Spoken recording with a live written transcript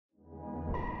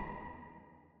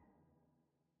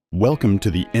Welcome to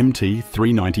the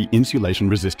MT390 Insulation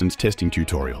Resistance Testing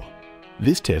tutorial.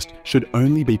 This test should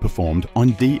only be performed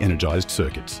on de-energized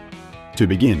circuits. To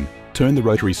begin, turn the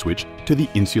rotary switch to the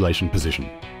insulation position.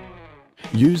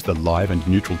 Use the live and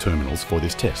neutral terminals for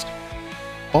this test.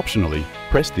 Optionally,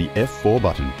 press the F4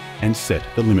 button and set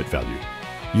the limit value.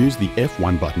 Use the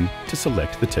F1 button to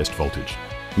select the test voltage.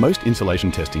 Most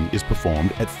insulation testing is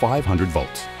performed at 500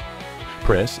 volts.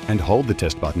 Press and hold the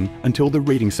test button until the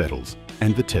reading settles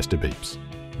and the tester beeps.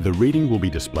 The reading will be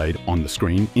displayed on the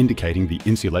screen indicating the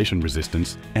insulation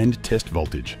resistance and test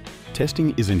voltage.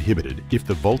 Testing is inhibited if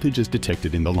the voltage is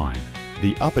detected in the line.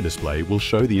 The upper display will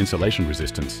show the insulation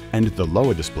resistance and the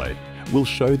lower display will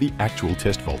show the actual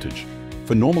test voltage.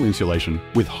 For normal insulation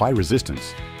with high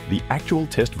resistance, the actual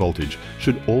test voltage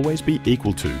should always be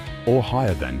equal to or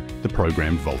higher than the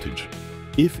programmed voltage.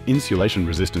 If insulation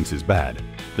resistance is bad,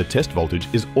 the test voltage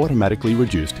is automatically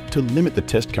reduced to limit the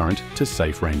test current to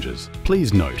safe ranges.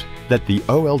 Please note that the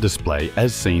OL display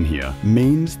as seen here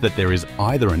means that there is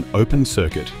either an open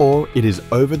circuit or it is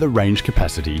over the range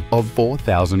capacity of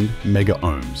 4000 mega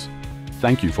ohms.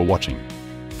 Thank you for watching.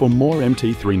 For more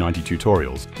MT390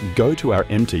 tutorials, go to our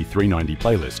MT390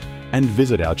 playlist and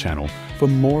visit our channel for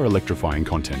more electrifying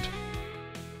content.